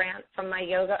for a grant from my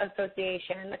yoga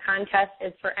association. The contest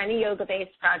is for any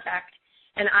yoga-based project,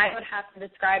 and I would have to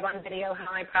describe on video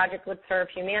how my project would serve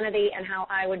humanity and how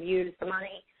I would use the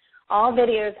money. All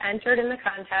videos entered in the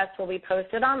contest will be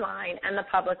posted online, and the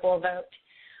public will vote.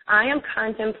 I am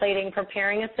contemplating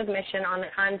preparing a submission on the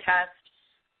contest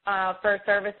for a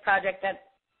service project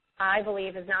that I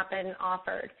believe has not been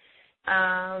offered.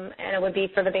 And it would be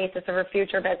for the basis of her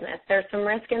future business. There's some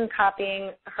risk in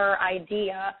copying her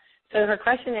idea. So her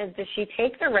question is, does she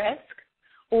take the risk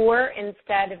or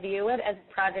instead view it as a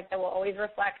project that will always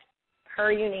reflect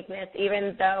her uniqueness,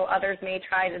 even though others may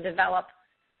try to develop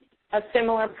a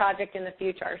similar project in the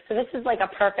future? So this is like a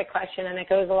perfect question, and it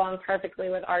goes along perfectly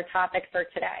with our topic for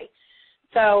today.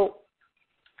 So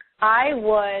I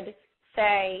would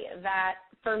say that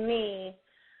for me,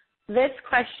 this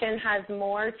question has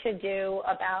more to do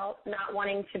about not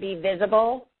wanting to be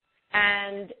visible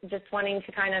and just wanting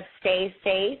to kind of stay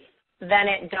safe than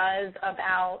it does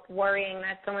about worrying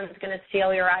that someone's going to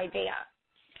steal your idea.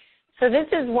 So this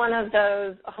is one of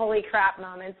those holy crap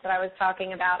moments that I was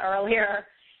talking about earlier.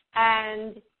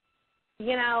 And,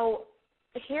 you know,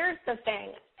 here's the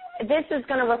thing. This is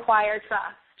going to require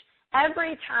trust.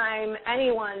 Every time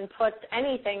anyone puts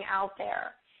anything out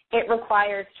there, it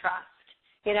requires trust,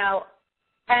 you know.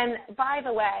 And by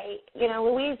the way, you know,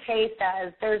 Louise Hay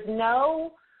says there's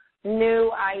no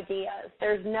new ideas.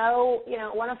 There's no, you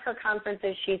know, one of her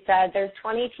conferences she said there's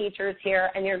 20 teachers here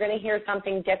and you're going to hear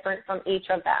something different from each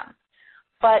of them.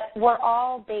 But we're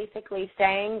all basically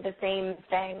saying the same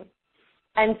thing.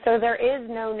 And so there is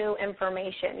no new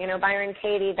information. You know, Byron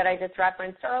Katie that I just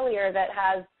referenced earlier that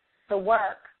has the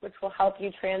work, which will help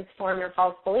you transform your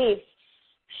false beliefs,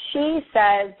 she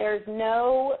says there's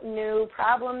no new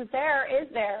problems there, is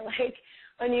there? Like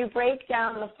when you break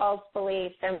down the false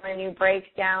beliefs and when you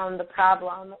break down the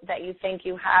problem that you think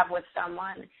you have with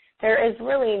someone, there is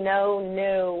really no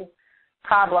new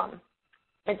problem.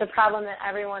 It's a problem that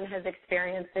everyone has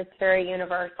experienced. It's very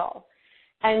universal.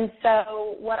 And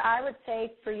so what I would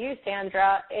say for you,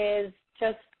 Sandra, is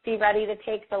just be ready to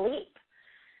take the leap.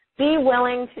 Be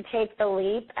willing to take the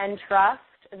leap and trust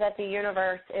that the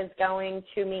universe is going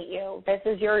to meet you. This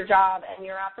is your job and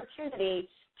your opportunity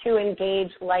to engage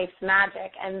life's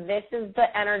magic, and this is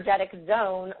the energetic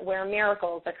zone where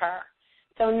miracles occur.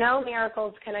 So no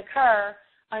miracles can occur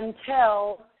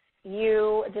until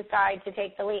you decide to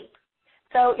take the leap.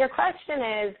 So your question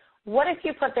is, what if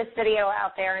you put this video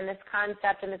out there and this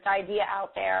concept and this idea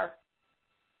out there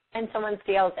and someone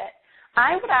steals it?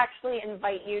 I would actually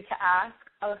invite you to ask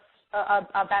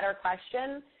a better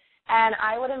question, and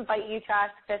I would invite you to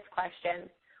ask this question.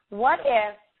 What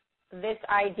if this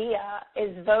idea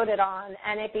is voted on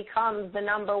and it becomes the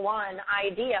number one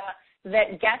idea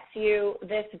that gets you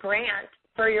this grant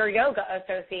for your yoga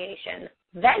association?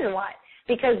 Then what?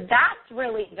 Because that's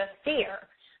really the fear.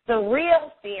 The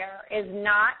real fear is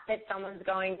not that someone's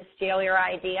going to steal your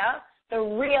idea. The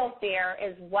real fear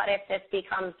is what if this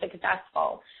becomes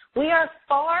successful? We are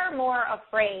far more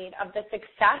afraid of the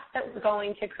success that we're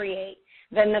going to create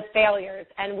than the failures,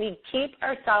 and we keep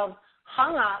ourselves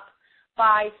hung up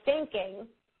by thinking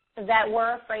that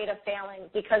we're afraid of failing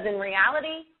because in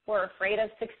reality, we're afraid of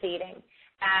succeeding.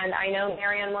 And I know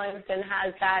Marianne Williamson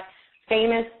has that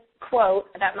famous quote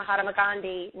that Mahatma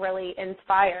Gandhi really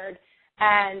inspired,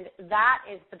 and that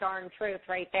is the darn truth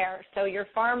right there. So you're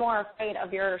far more afraid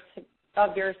of your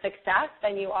success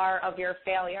than you are of your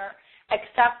failure,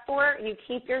 except for you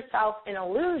keep yourself in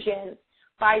illusion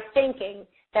by thinking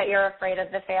that you're afraid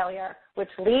of the failure, which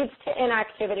leads to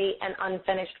inactivity and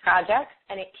unfinished projects,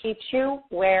 and it keeps you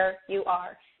where you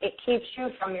are. It keeps you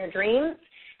from your dreams,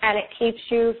 and it keeps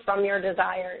you from your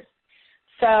desires.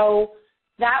 So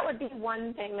that would be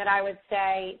one thing that I would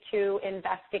say to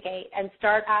investigate and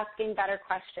start asking better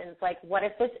questions like, what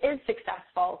if this is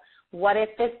successful? What if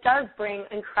this does bring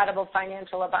incredible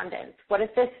financial abundance? What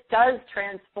if this does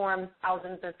transform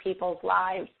thousands of people's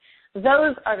lives?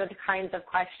 Those are the kinds of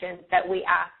questions that we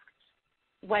ask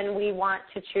when we want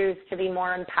to choose to be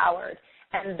more empowered.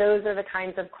 And those are the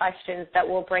kinds of questions that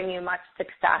will bring you much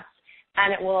success,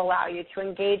 and it will allow you to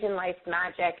engage in life's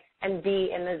magic and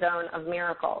be in the zone of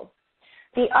miracles.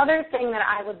 The other thing that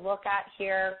I would look at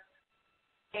here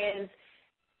is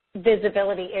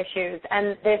visibility issues.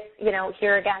 And this, you know,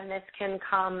 here again, this can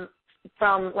come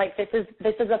from, like, this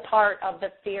is a part of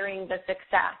the fearing the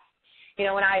success. You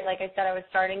know, when like I said, I was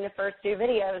starting to first do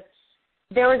videos,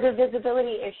 there was a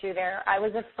visibility issue there. I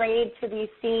was afraid to be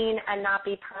seen and not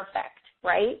be perfect,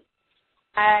 right?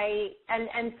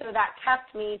 And so that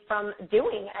kept me from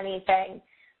doing anything.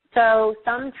 So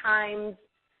sometimes,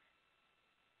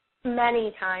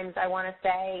 many times, I want to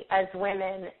say, as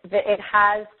women, that it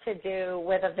has to do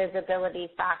with a visibility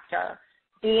factor.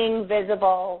 Being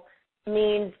visible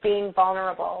means being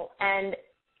vulnerable. And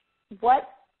what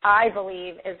I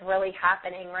believe is really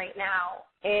happening right now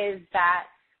is that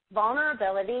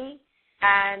vulnerability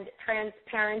and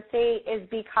transparency is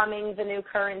becoming the new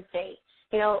currency.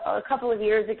 You know, a couple of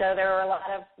years ago, there were a lot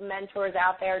of mentors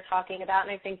out there talking about,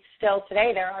 and I think still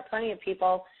today there are plenty of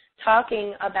people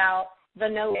talking about the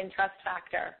no interest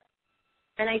factor.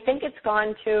 And I think it's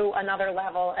gone to another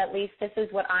level. At least this is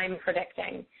what I'm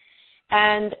predicting.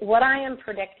 And what I am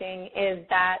predicting is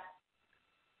that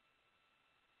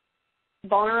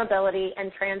vulnerability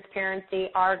and transparency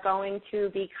are going to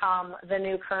become the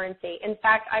new currency. In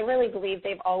fact, I really believe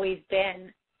they've always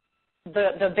been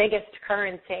the biggest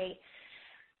currency.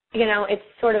 You know, it's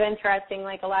sort of interesting,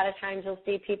 like a lot of times you'll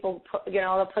see people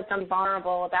they'll put something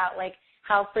vulnerable about like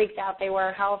how freaked out they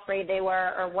were, how afraid they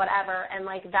were, or whatever, and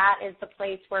like that is the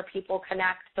place where people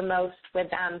connect the most with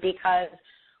them, because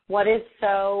what is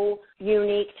so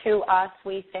unique to us,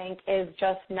 we think, is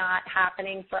just not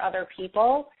happening for other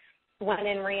people, when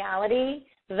in reality,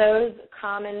 those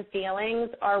common feelings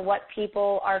are what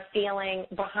people are feeling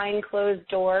behind closed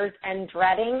doors and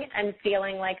dreading and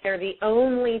feeling like they're the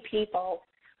only people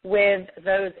with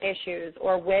those issues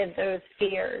or with those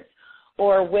fears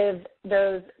or with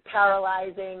those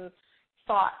paralyzing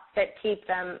thoughts that keep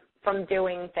them from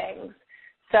doing things.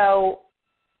 So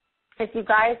if you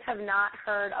guys have not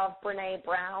heard of Brené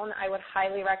Brown, I would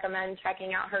highly recommend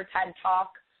checking out her TED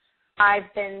Talk.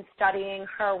 I've been studying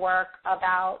her work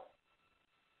about,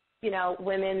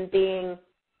 women being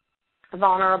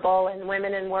vulnerable and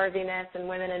women in worthiness and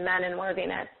women and men in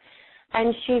worthiness.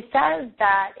 And she says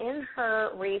that in her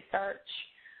research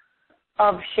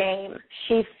of shame,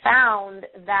 she found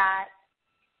that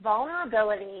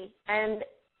vulnerability and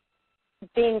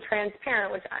being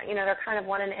transparent, which, they're kind of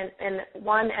one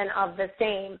and of the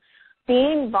same,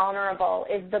 being vulnerable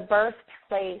is the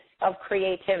birthplace of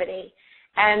creativity.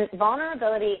 And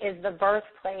vulnerability is the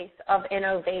birthplace of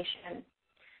innovation.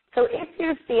 So if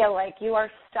you feel like you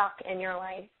are stuck in your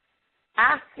life,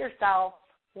 ask yourself,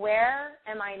 where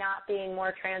am I not being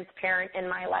more transparent in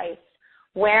my life?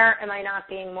 Where am I not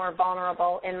being more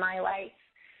vulnerable in my life?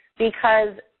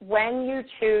 Because when you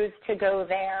choose to go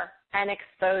there and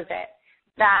expose it,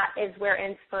 that is where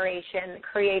inspiration,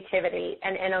 creativity,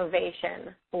 and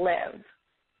innovation live.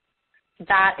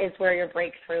 That is where your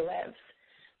breakthrough lives.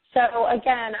 So,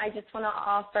 again, I just want to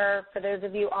offer, for those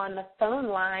of you on the phone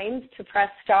lines, to press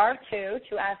 *2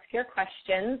 to ask your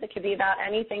questions. It could be about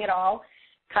anything at all,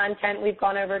 content we've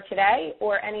gone over today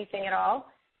or anything at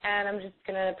all. And I'm just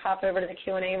going to pop over to the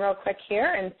Q&A real quick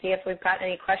here and see if we've got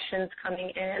any questions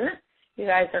coming in. You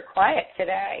guys are quiet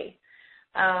today.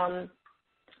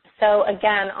 So,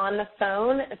 again, on the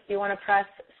phone, if you want to press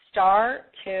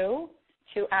 *2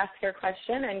 to ask your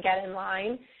question and get in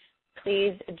line,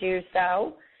 please do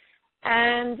so.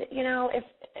 And, if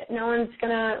no one's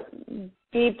going to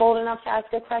be bold enough to ask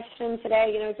a question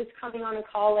today, just coming on a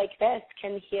call like this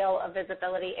can heal a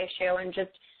visibility issue, and just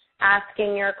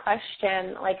asking your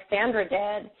question like Sandra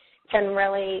did can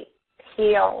really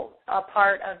heal a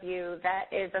part of you that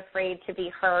is afraid to be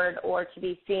heard or to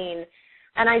be seen.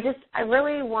 And I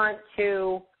really want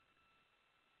to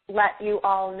let you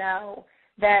all know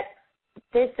that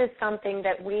this is something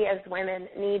that we as women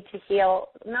need to heal,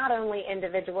 not only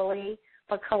individually,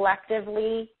 but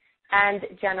collectively and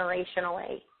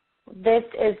generationally. This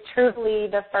is truly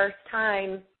the first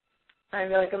time, I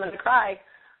feel like I'm going to cry,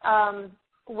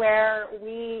 where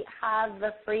we have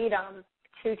the freedom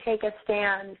to take a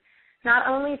stand, not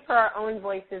only for our own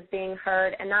voices being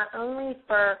heard and not only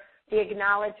for the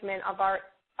acknowledgement of our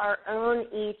own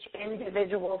each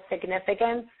individual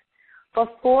significance,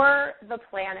 but for the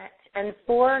planet and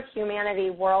for humanity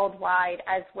worldwide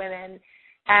as women.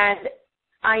 And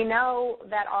I know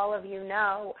that all of you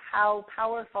know how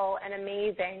powerful and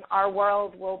amazing our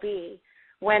world will be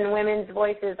when women's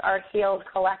voices are healed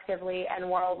collectively and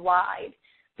worldwide,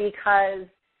 because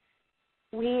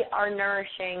we are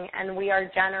nourishing and we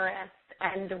are generous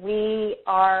and we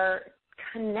are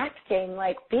connecting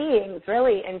like beings,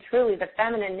 really and truly. The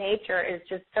feminine nature is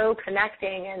just so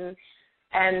connecting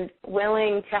and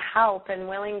willing to help and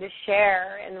willing to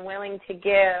share and willing to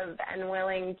give and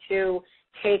willing to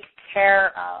take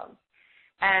care of.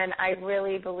 And I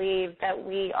really believe that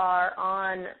we are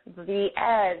on the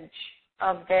edge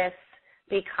of this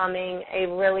becoming a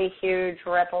really huge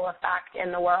ripple effect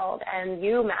in the world. And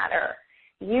you matter.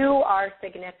 You are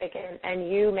significant and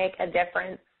you make a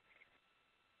difference.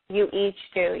 You each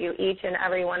do. You each and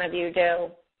every one of you do.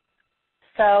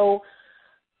 So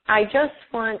I just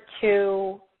want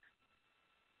to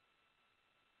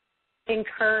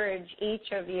encourage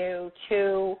each of you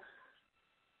to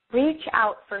reach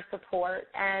out for support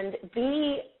and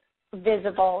be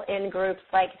visible in groups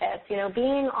like this.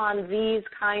 Being on these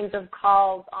kinds of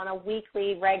calls on a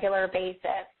weekly, regular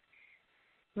basis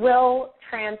will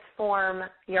transform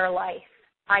your life.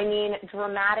 I mean,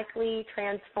 dramatically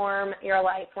transform your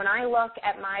life. When I look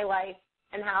at my life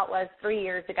and how it was 3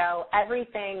 years ago,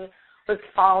 everything was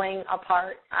falling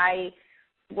apart. I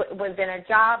was in a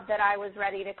job that I was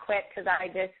ready to quit because I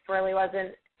just really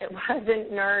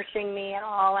wasn't nourishing me at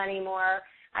all anymore.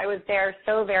 I was there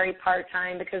so very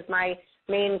part-time because my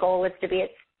main goal was to be, a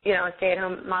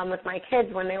stay-at-home mom with my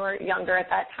kids when they were younger at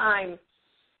that time.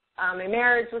 My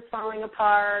marriage was falling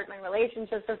apart. My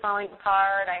relationships were falling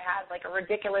apart. I had like a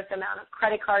ridiculous amount of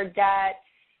credit card debt.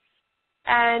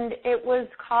 And it was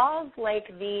calls like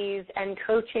these and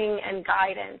coaching and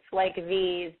guidance like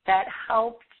these that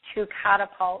helped to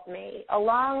catapult me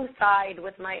alongside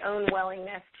with my own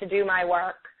willingness to do my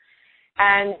work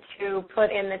and to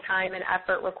put in the time and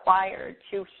effort required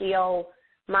to heal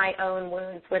my own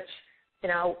wounds, which,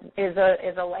 is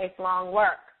a lifelong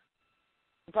work.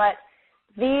 But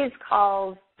these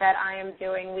calls that I am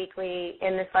doing weekly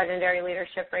in this Legendary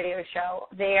Leadership Radio Show,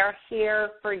 they are here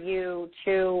for you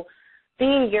to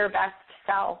be your best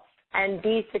self and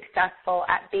be successful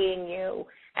at being you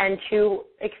and to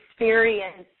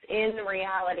experience in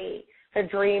reality the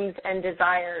dreams and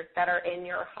desires that are in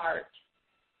your heart.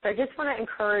 So I just want to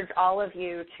encourage all of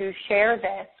you to share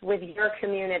this with your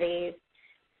communities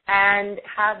and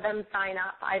have them sign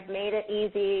up. I've made it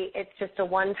easy. It's just a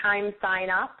one-time sign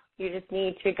up. You just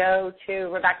need to go to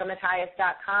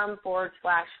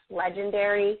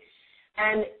RebeccaMathias.com/legendary,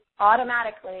 and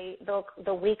automatically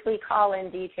the weekly call-in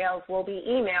details will be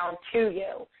emailed to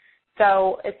you.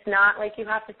 So it's not like you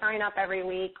have to sign up every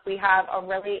week. We have a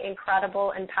really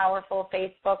incredible and powerful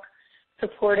Facebook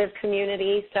supportive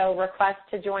community, so request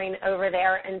to join over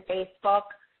there in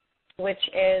Facebook, which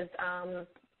is,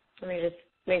 let me just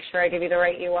make sure I give you the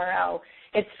right URL.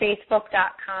 It's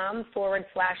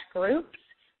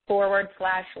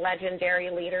facebook.com/groups/legendary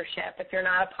leadership if you're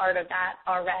not a part of that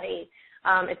already.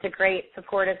 It's a great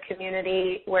supportive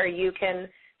community where you can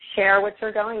share what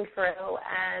you're going through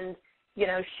and,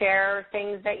 share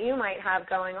things that you might have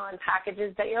going on,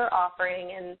 packages that you're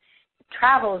offering and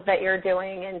travels that you're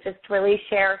doing, and just really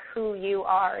share who you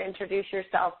are, introduce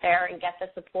yourself there and get the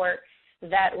support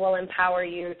that will empower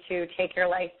you to take your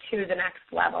life to the next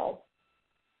level.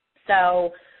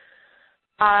 So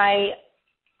I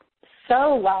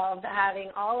so loved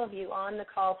having all of you on the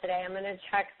call today. I'm going to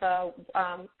check the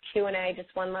Q&A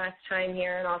just one last time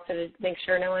here and also to make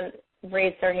sure no one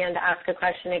raised their hand to ask a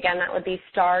question. Again, that would be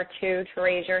 *2 to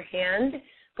raise your hand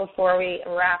before we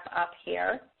wrap up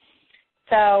here.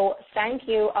 So thank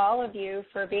you, all of you,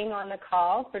 for being on the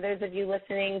call. For those of you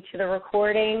listening to the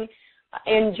recording,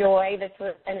 enjoy. This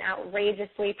was an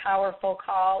outrageously powerful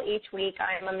call. Each week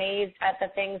I am amazed at the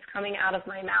things coming out of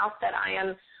my mouth that I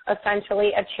am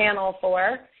essentially a channel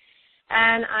for.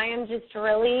 And I am just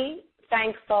really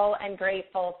thankful and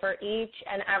grateful for each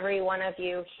and every one of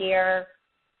you here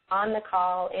on the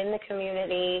call, in the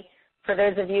community, for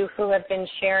those of you who have been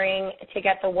sharing to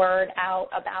get the word out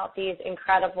about these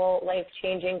incredible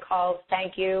life-changing calls.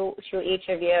 Thank you to each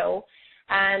of you.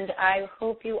 And I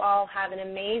hope you all have an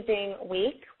amazing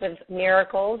week with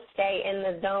miracles. Stay in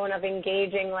the zone of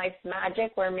engaging life's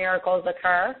magic where miracles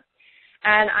occur.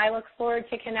 And I look forward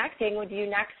to connecting with you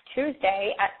next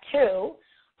Tuesday at 2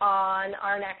 on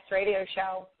our next radio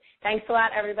show. Thanks a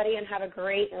lot, everybody, and have a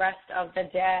great rest of the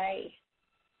day.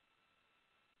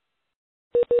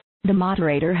 The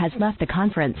moderator has left the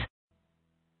conference.